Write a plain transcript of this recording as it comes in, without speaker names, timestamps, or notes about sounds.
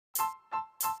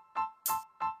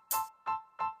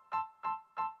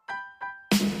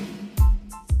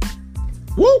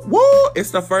Woo woo! It's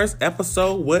the first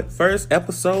episode. What? First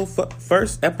episode?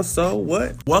 First episode?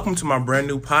 What? Welcome to my brand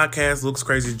new podcast, Luke's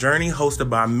Crazy Journey,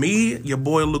 hosted by me, your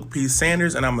boy Luke P.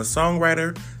 Sanders, and I'm a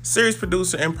songwriter, series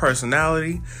producer, and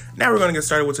personality. Now we're going to get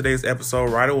started with today's episode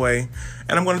right away,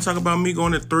 and I'm going to talk about me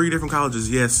going to 3 different colleges.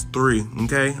 Yes, 3.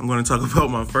 Okay, I'm going to talk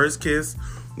about my first kiss,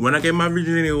 when I gave my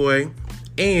virginity away,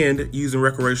 and using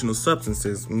recreational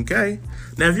substances, okay?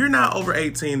 Now, if you're not over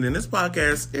 18, then this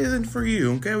podcast isn't for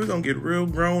you, okay? We're going to get real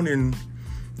grown and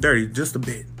dirty just a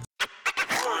bit.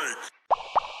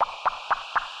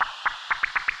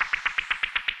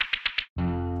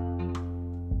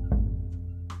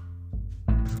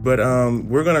 But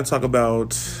we're going to talk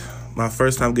about my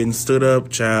first time getting stood up,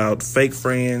 child, fake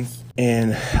friends,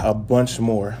 and a bunch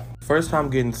more. First time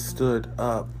getting stood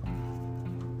up.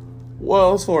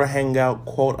 Well, it's for a hangout,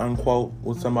 quote unquote,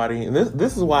 with somebody. And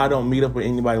this is why I don't meet up with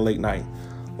anybody late night.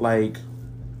 Like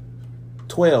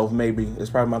 12 maybe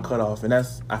is probably my cutoff. And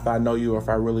that's if I know you or if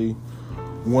I really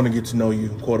want to get to know you,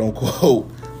 quote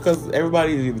unquote. Because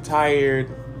everybody's either tired,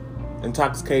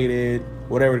 intoxicated,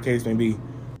 whatever the case may be.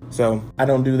 So I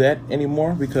don't do that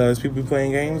anymore because people be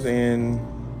playing games and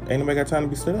ain't nobody got time to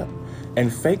be stood up.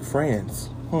 And fake friends.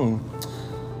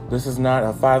 This is not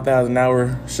a 5,000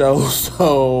 hour show,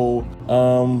 so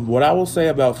what I will say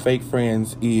about fake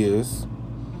friends is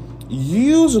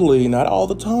usually, not all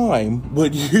the time,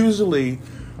 but usually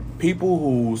people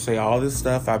who say all this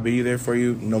stuff, I'll be there for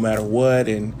you no matter what,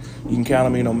 and you can count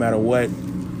on me no matter what.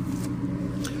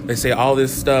 They say all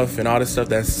this stuff and all this stuff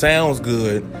that sounds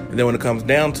good, and then when it comes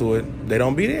down to it, they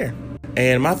don't be there.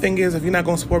 And my thing is, if you're not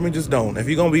going to support me, just don't. If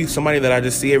you're going to be somebody that I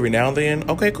just see every now and then,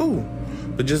 okay, cool.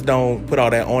 But just don't put all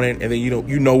that on it, and then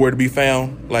you know where to be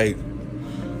found. Like,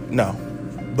 no.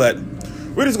 But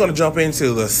we're just going to jump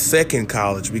into the second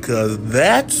college because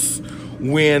that's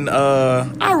when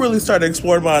I really started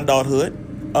exploring my adulthood.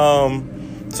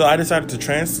 So I decided to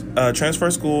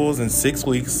transfer schools in 6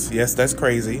 weeks. Yes, that's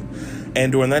crazy.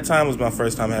 And during that time was my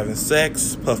first time having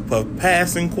sex, puff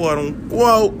passing, quote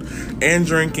unquote, and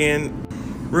drinking.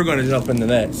 We're going to jump into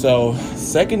that. So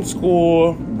second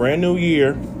school, brand new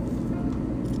year.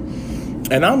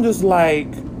 And I'm just like,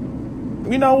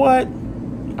 you know what?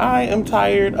 I am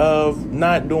tired of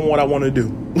not doing what I want to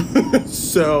do.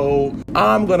 So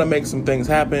I'm going to make some things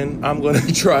happen. I'm going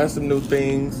to try some new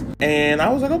things. And I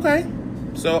was like, okay.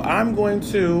 So I'm going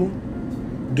to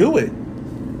do it.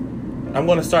 I'm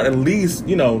going to start at least,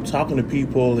 talking to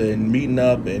people and meeting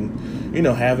up and,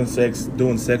 having sex,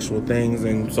 doing sexual things.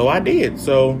 And so I did.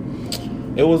 So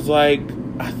it was like,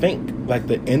 I think like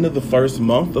the end of the first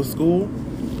month of school.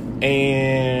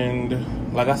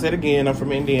 And like I said again, I'm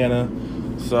from Indiana,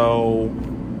 so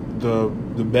the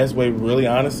best way, really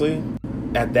honestly,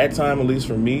 at that time, at least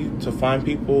for me, to find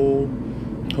people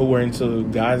who were into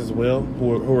guys as well, who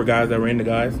were guys that were into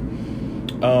guys,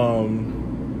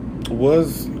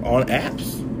 was on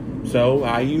apps. So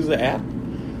I used the app,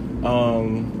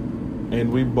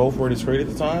 and we both were discreet at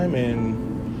the time,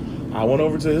 and I went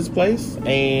over to his place,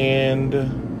 and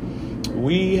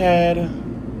we had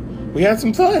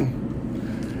some fun.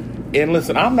 And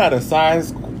listen, I'm not a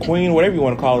size queen, whatever you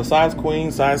want to call it, size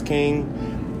queen, size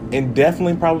king, and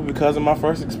definitely probably because of my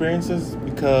first experiences,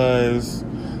 because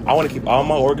I want to keep all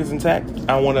my organs intact.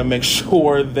 I want to make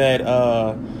sure that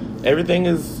everything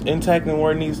is intact and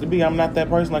where it needs to be. I'm not that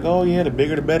person like, oh yeah, the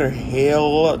bigger the better.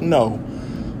 Hell no.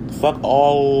 Fuck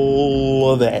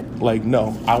all of that. Like,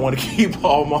 no. I want to keep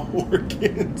all my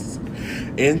organs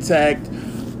intact.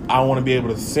 I want to be able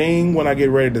to sing when I get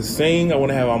ready to sing. I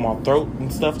want to have all my throat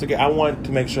and stuff together. I want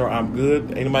to make sure I'm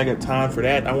good. Anybody got time for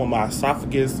that? I want my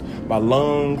esophagus, my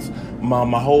lungs,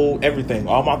 my whole everything,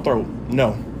 all my throat.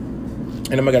 No.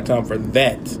 Anybody got time for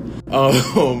that?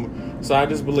 So I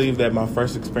just believe that my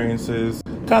first experiences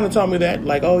kind of taught me that.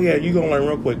 Like, oh yeah, you gonna learn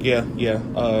real quick. Yeah.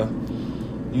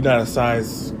 You're not a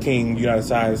size king. You're not a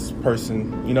size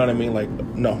person. You know what I mean? Like,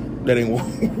 no, that ain't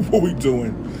what we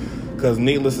doing. Because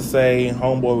needless to say,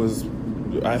 homeboy was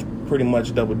pretty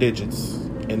much double digits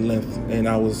in length. And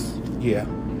I was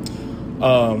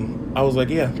like,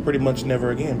 yeah, pretty much never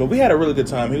again. But we had a really good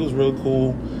time. He was really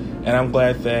cool. And I'm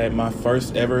glad that my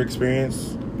first ever sexual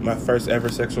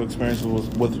experience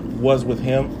was with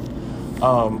him.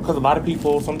 Because a lot of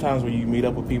people, sometimes when you meet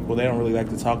up with people, they don't really like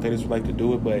to talk. They just like to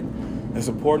do it. But it's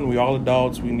important. We all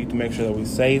adults. We need to make sure that we're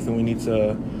safe. And we need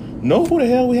to know who the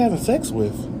hell we having sex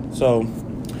with. So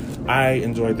I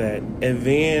enjoyed that. And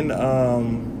then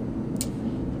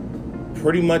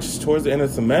pretty much towards the end of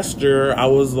the semester, I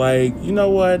was like, you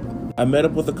know what? I met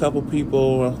up with a couple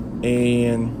people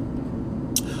and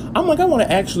I'm like, I want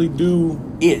to actually do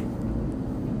it.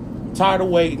 Tired of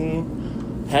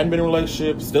waiting. Hadn't been in a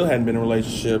relationship, still hadn't been in a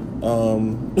relationship.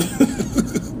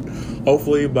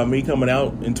 Hopefully by me coming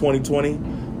out in 2020,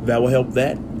 that will help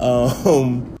that.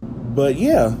 But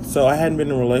yeah, so I hadn't been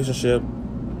in a relationship,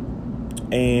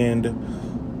 and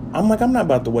I'm like, I'm not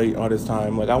about to wait all this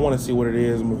time. Like, I want to see what it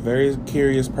is. I'm a very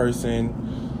curious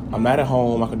person. I'm not at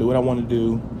home. I can do what I want to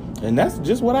do. And that's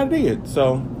just what I did.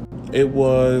 So it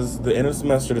was the end of the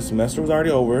semester. The semester was already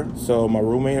over. So my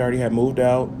roommate already had moved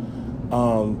out.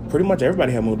 Pretty much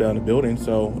everybody had moved out in the building.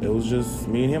 So it was just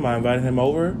me and him. I invited him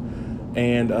over.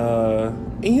 And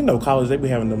you know, college, they be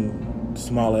having them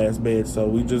small ass beds. So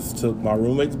we just took my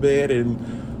roommate's bed and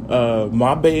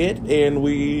my bed, and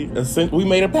we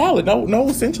made a pallet.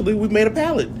 Essentially we made a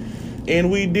pallet,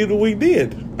 and we did what we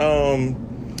did.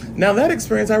 Now that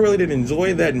experience, I really didn't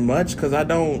enjoy that much, because I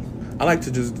like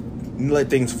to just let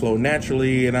things flow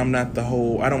naturally, and I don't like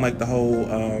the whole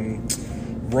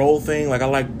role thing. Like, I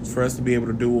like for us to be able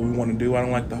to do what we want to do. I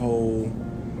don't like the whole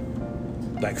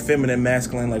like feminine,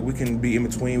 masculine, like we can be in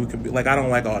between. We could be like, I don't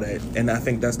like all that. And I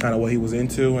think that's kind of what he was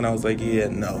into. And I was like, yeah,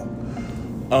 no.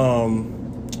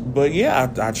 But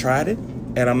yeah, I tried it,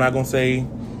 and I'm not going to say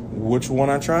which one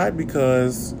I tried,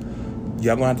 because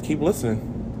y'all going to have to keep listening.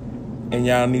 And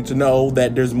y'all need to know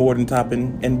that there's more than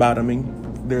topping and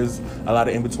bottoming. There's a lot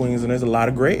of in-betweens, and there's a lot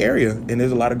of gray area. And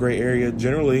there's a lot of gray area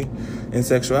generally in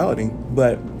sexuality.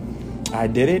 But I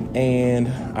did it, and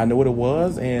I knew what it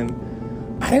was, and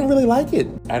I didn't really like it.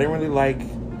 I didn't really like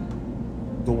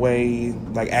the way,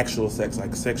 like, actual sex,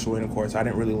 like sexual intercourse. I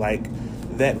didn't really like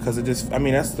that, because it just, I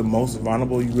mean, that's the most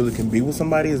vulnerable you really can be with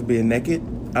somebody, is being naked.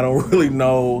 I don't really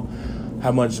know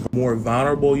how much more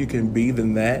vulnerable you can be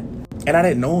than that. And I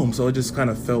didn't know him, so it just kind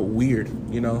of felt weird,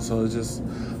 you know? So it's just,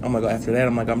 I'm like, after that,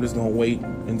 I'm like, I'm just going to wait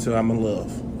until I'm in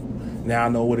love. Now I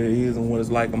know what it is and what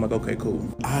it's like. I'm like, okay, cool.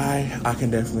 I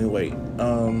can definitely wait.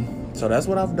 So that's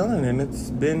what I've done, and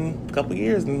it's been a couple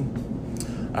years,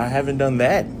 and I haven't done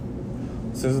that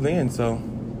since then. So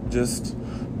just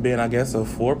being, I guess, a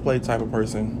foreplay type of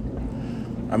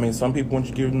person. I mean, some people want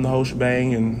you to give them the whole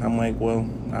shebang, and I'm like, well,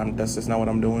 that's just not what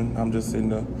I'm doing. I'm just in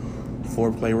the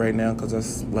foreplay right now, because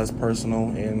that's less personal,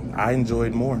 and I enjoy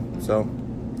it more. So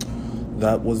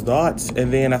that was thoughts.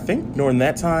 And then I think during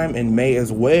that time in May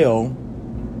as well,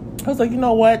 I was like, you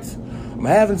know what? I'm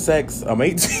having sex. I'm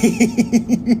 18.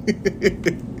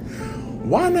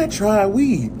 Why not try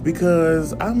weed?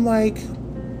 Because I'm like,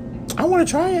 I want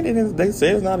to try it. And they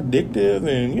say it's not addictive.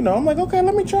 And, you know, I'm like, okay,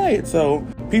 let me try it. So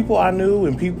people I knew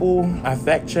and people I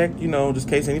fact checked, you know, just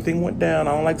in case anything went down.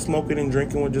 I don't like smoking and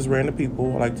drinking with just random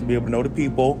people. I like to be able to know the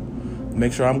people,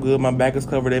 make sure I'm good. My back is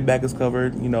covered. Their back is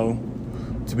covered, you know,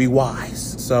 to be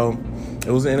wise. So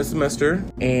it was the end of semester,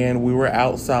 and we were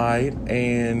outside,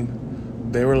 and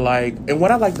they were like, and what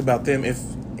I liked about them, if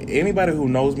anybody who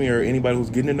knows me or anybody who's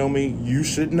getting to know me, you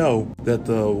should know that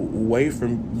the way for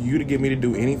you to get me to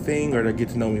do anything or to get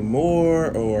to know me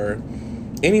more or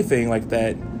anything like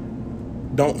that,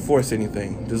 don't force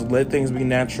anything. Just let things be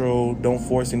natural. Don't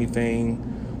force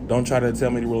anything. Don't try to tell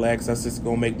me to relax. That's just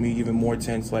going to make me even more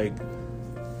tense. Like,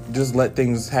 just let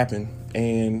things happen.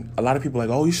 And a lot of people are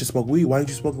like, oh, you should smoke weed. Why don't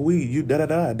you smoke weed? You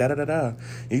da-da-da.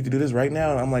 You need to do this right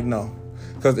now. And I'm like, no.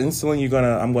 Because instantly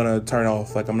I'm going to turn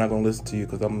off. Like, I'm not going to listen to you,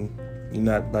 because you're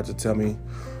not about to tell me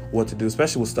what to do,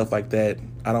 especially with stuff like that.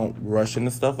 I don't rush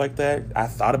into stuff like that. I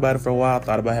thought about it for a while. I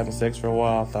thought about having sex for a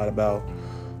while. I thought about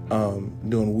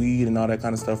doing weed and all that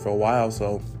kind of stuff for a while.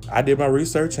 So I did my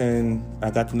research, and I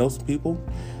got to know some people.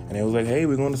 And it was like, hey,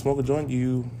 we're going to smoke a joint.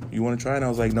 You want to try? And I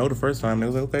was like, no, the first time. And it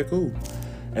was like, okay, cool.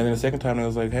 And then the second time, it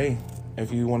was like, hey,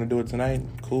 if you want to do it tonight,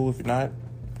 cool. If you're not,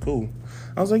 cool.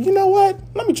 I was like, you know what?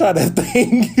 Let me try that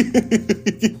thing.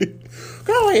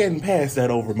 Go ahead and pass that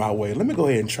over my way. Let me go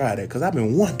ahead and try that, because I've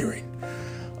been wondering.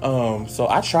 So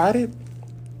I tried it,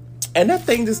 and that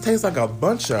thing just tastes like a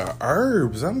bunch of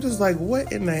herbs. I'm just like,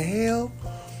 what in the hell?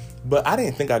 But I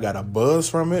didn't think I got a buzz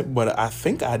from it, but I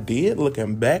think I did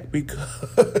looking back,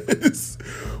 because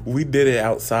we did it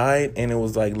outside, and it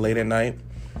was like late at night.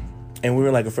 And we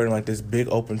were like in front of like this big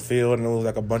open field, and it was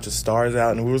like a bunch of stars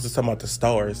out, and we were just talking about the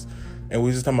stars. And we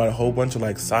were just talking about a whole bunch of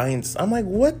like science. I'm like,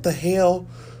 what the hell?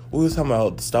 We were talking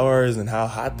about the stars and how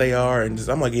hot they are, and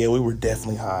I'm like, yeah, we were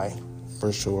definitely high,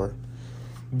 for sure.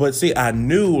 But see, I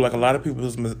knew, like, a lot of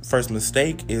people's first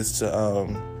mistake is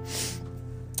to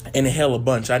inhale a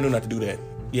bunch. I knew not to do that.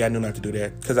 Yeah, I knew not to do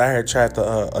that, because I had tried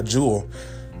a Juul.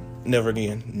 Never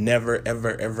again. Never,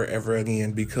 ever, ever, ever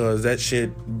again, because that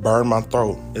shit burned my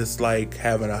throat. It's like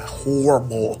having a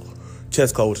horrible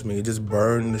chest cold to me. It just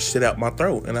burned the shit out my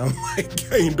throat. And I'm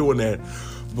like, I ain't doing that.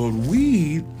 But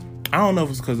weed, I don't know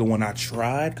if it's because the one I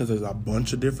tried, because there's a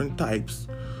bunch of different types.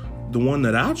 The one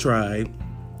that I tried,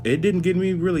 it didn't get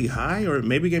me really high, or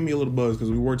maybe gave me a little buzz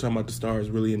because we were talking about the stars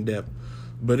really in depth.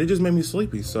 But it just made me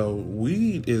sleepy. So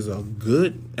weed is a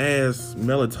good ass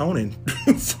melatonin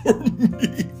for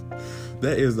me.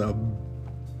 That is the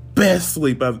best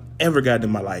sleep I've ever gotten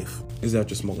in my life, is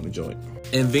after smoking a joint.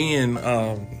 And then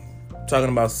talking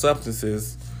about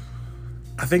substances,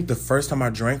 I think the first time I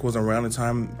drank was around the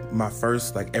time my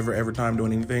first ever time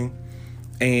doing anything.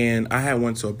 And I had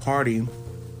went to a party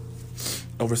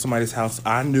over somebody's house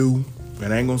I knew,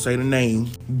 and I ain't gonna say the name,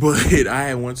 but I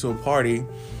had went to a party.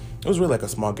 It was really like a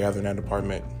small gathering at an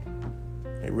apartment.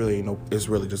 It really ain't it's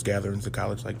really just gatherings at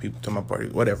college, like people to my party,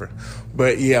 whatever.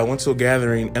 But yeah, I went to a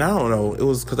gathering, and I don't know, it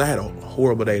was because I had a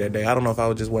horrible day that day. I don't know if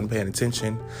I just wasn't paying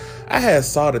attention. I had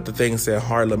saw that the thing said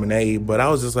hard lemonade, but I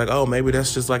was just like, oh, maybe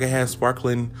that's just like it had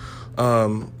sparkling,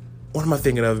 what am I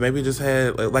thinking of? Maybe it just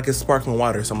had, like it's sparkling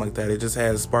water or something like that. It just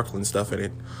has sparkling stuff in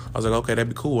it. I was like, okay, that'd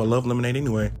be cool. I love lemonade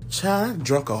anyway. Child, I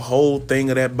drunk a whole thing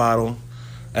of that bottle,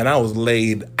 and I was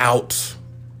laid out.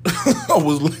 I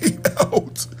was laid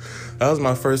out. That was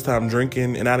my first time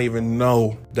drinking, and I didn't even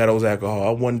know that it was alcohol.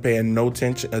 I wasn't paying no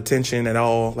attention at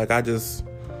all. Like, I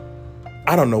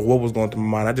don't know what was going through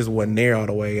my mind. I just wasn't there all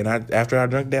the way. And after I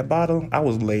drank that bottle, I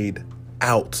was laid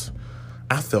out.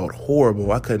 I felt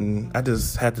horrible. I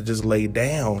just had to just lay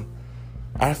down.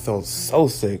 I felt so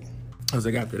sick. I was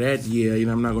like, after that, yeah,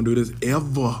 I'm not going to do this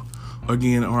ever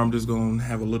again, or I'm just going to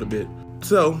have a little bit.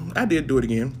 So I did do it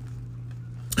again.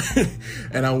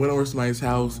 And I went over to somebody's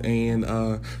house, and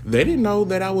they didn't know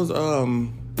that I was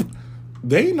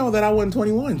they didn't know that I wasn't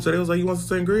 21. So they was like, you want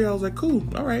some sangria? I was like, cool,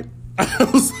 all right. I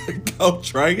was like, I'll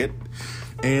try it.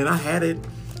 And I had it,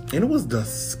 and it was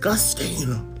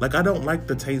disgusting. Like, I don't like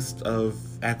the taste of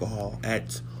alcohol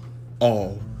at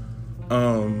all.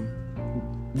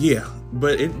 Yeah,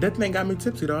 but that thing got me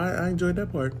tipsy though. I enjoyed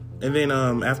that part. And then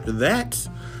after that,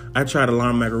 I tried a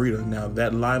lime margarita. Now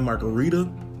that lime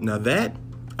margarita,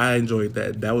 I enjoyed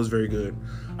that. That was very good.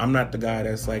 I'm not the guy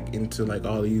that's like into like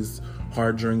all these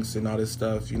hard drinks and all this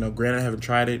stuff. Granted, I haven't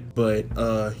tried it, but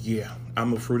yeah,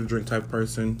 I'm a fruity drink type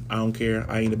person. I don't care.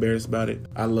 I ain't embarrassed about it.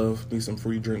 I love me some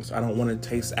fruity drinks. I don't want to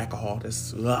taste alcohol.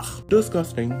 That's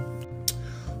disgusting.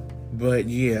 But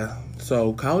yeah,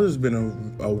 so college has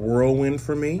been a whirlwind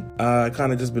for me. I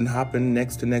kind of just been hopping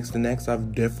next to next.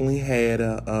 I've definitely had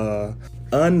a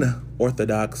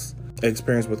unorthodox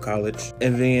experience with college.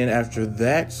 And then after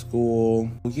that school,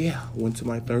 went to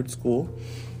my third school.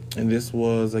 And this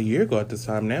was a year ago at this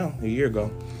time now, a year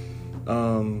ago.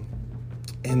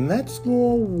 And that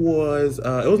school was,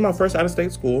 it was my first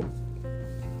out-of-state school.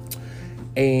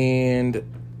 And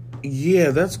yeah,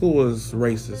 that school was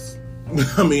racist.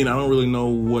 I mean, I don't really know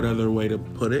what other way to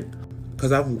put it.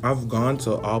 Because I've gone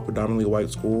to all predominantly white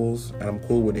schools, and I'm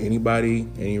cool with anybody,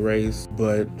 any race,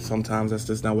 but sometimes that's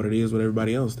just not what it is with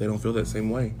everybody else. They don't feel that same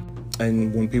way.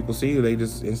 And when people see you, they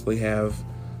just instantly have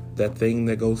that thing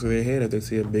that goes through their head. If they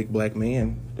see a big black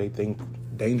man, they think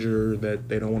danger, that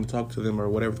they don't want to talk to them, or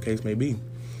whatever the case may be.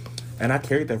 And I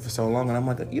carried that for so long, and I'm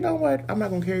like, you know what? I'm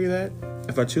not going to carry that.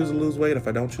 If I choose to lose weight, if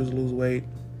I don't choose to lose weight,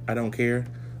 I don't care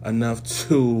enough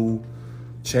to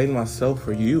change myself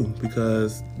for you,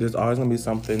 because there's always going to be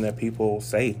something that people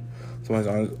say.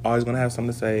 Somebody's always going to have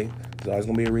something to say. There's always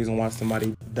going to be a reason why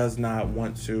somebody does not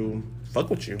want to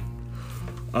fuck with you.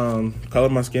 Color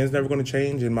of my skin is never going to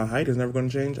change, and my height is never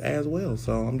going to change as well.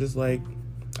 So I'm just like,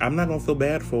 I'm not going to feel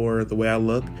bad for the way I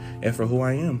look and for who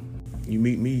I am. You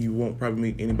meet me, you won't probably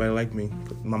meet anybody like me.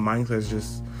 My mindset is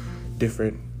just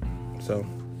different. So,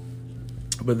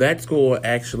 but that school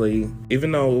actually,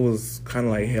 even though it was kind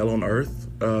of like hell on earth,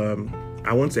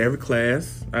 I went to every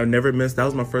class. I never missed. That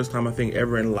was my first time, I think,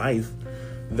 ever in life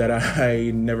that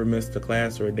I never missed a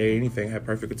class or a day, anything. Had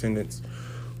perfect attendance.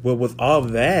 But with all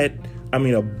of that, I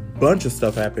mean, a bunch of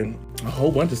stuff happened. A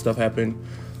whole bunch of stuff happened.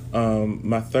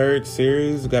 My third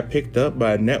series got picked up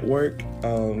by a network.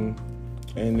 And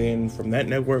then from that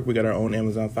network, we got our own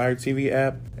Amazon Fire TV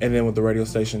app. And then with the radio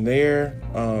station there,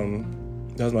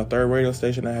 that was my third radio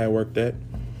station I had worked at.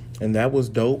 And that was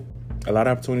dope. A lot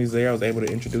of opportunities there. I was able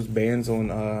to introduce bands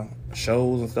on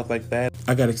shows and stuff like that.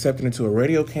 I got accepted into a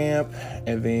radio camp,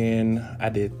 and then I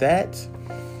did that.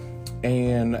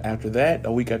 And after that,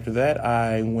 a week after that,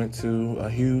 I went to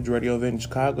a huge radio event in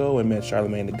Chicago and met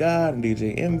Charlamagne Tha God and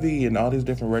DJ Envy and all these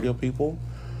different radio people.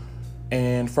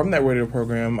 And from that radio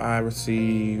program, I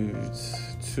received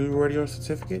 2 radio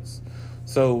certificates.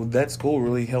 So that school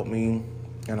really helped me,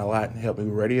 and a lot. It helped me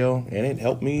with radio, and it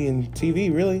helped me in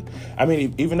TV, really. I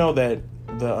mean, even though that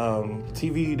the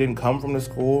TV didn't come from the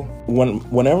school,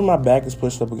 whenever my back is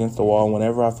pushed up against the wall,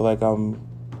 whenever I feel like I'm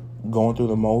going through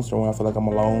the most, or when I feel like I'm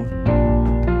alone,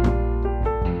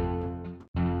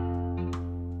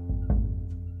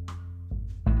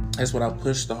 That's when I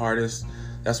push the hardest.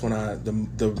 That's when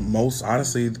the most,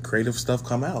 honestly, the creative stuff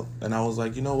come out. And I was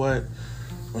like, you know what?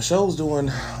 My show's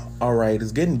doing all right.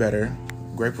 It's getting better.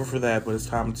 Grateful for that, but it's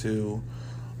time to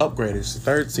upgrade. It's the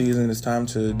third season. It's time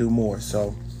to do more.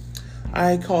 So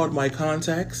I called my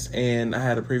contacts, and I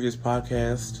had a previous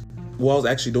podcast. Well, I was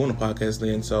actually doing a podcast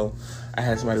then, so I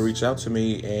had somebody reach out to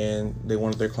me, and they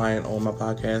wanted their client on my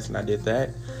podcast, and I did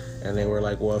that. And they were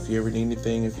like, well, if you ever need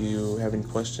anything, if you have any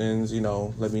questions,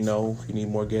 let me know if you need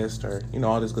more guests or,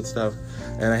 all this good stuff.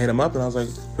 And I hit him up, and I was like,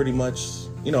 pretty much,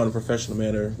 in a professional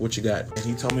manner, what you got? And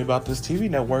he told me about this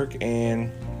TV network,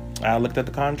 and I looked at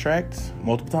the contract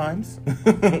multiple times,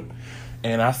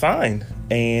 and I signed.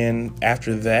 And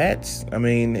after that,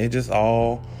 it just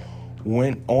all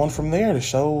went on from there. The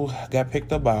show got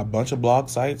picked up by a bunch of blog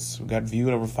sites. We got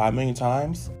viewed over 5 million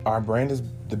times. Our brand is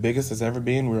the biggest it's ever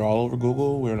been. We're all over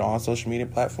Google. We're on all social media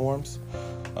platforms.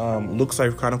 Luke's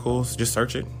Life Chronicles, just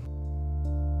search it.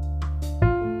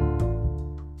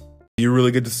 You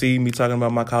really get to see me talking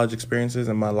about my college experiences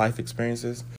and my life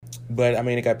experiences. But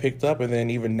it got picked up, and then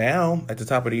even now, at the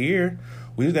top of the year,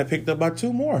 we just got picked up by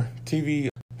 2 more TV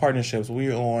partnerships.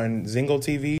 We're on Zingo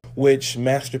TV, which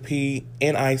Master P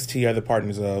and Ice-T are the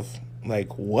partners of.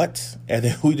 Like, what? And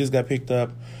then we just got picked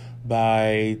up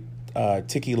by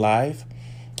Tiki Live.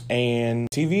 And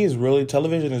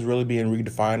television is really being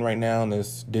redefined right now in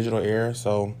this digital era.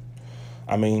 So,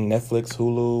 Netflix,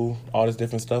 Hulu, all this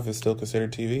different stuff is still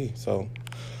considered TV. So,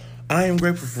 I am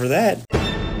grateful for that.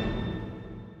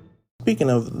 Speaking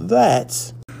of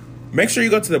that, make sure you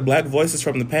go to the Black Voices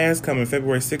from the Past coming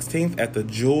February 16th at the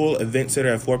Jewel Event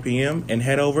Center at 4 p.m. and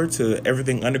head over to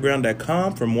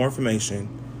everythingunderground.com for more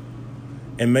information.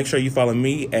 And make sure you follow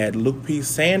me at Luke P.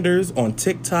 Sanders on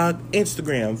TikTok,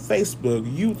 Instagram, Facebook,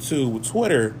 YouTube,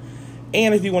 Twitter.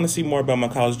 And if you want to see more about my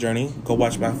college journey, go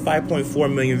watch my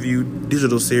 5.4 million view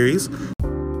digital series.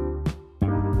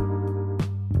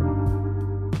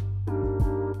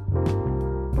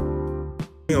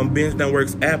 On Binge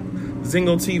Network's app,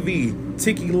 Zingo TV,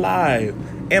 Tiki Live,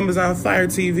 Amazon Fire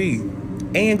TV,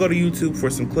 and go to YouTube for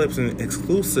some clips and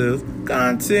exclusive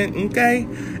content, okay?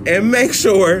 And make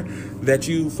sure that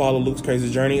you follow Luke's Crazy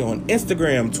Journey on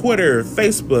Instagram, Twitter,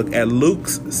 Facebook at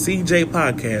Luke's CJ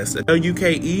Podcast.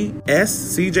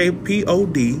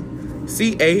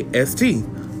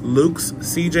 LUKESCJPODCAST. Luke's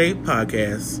CJ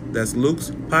Podcast. That's Luke's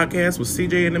Podcast with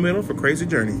CJ in the middle for Crazy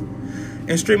Journey.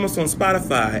 And stream us on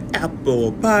Spotify,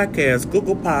 Apple Podcasts,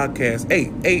 Google Podcasts,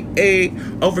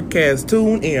 Overcast,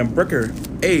 TuneIn, Breaker,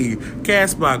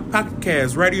 Castbox, Pocket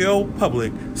Cast, Radio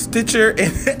Public, Stitcher,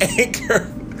 and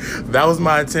Anchor. That was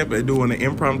my attempt at doing an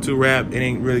impromptu rap. It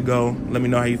ain't really go. Let me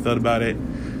know how you felt about it.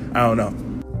 I don't know.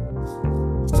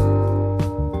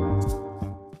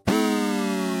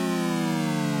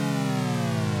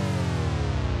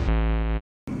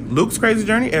 Luke's Crazy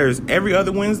Journey airs every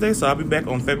other Wednesday, so I'll be back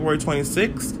on February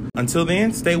 26th. Until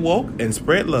then, stay woke and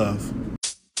spread love.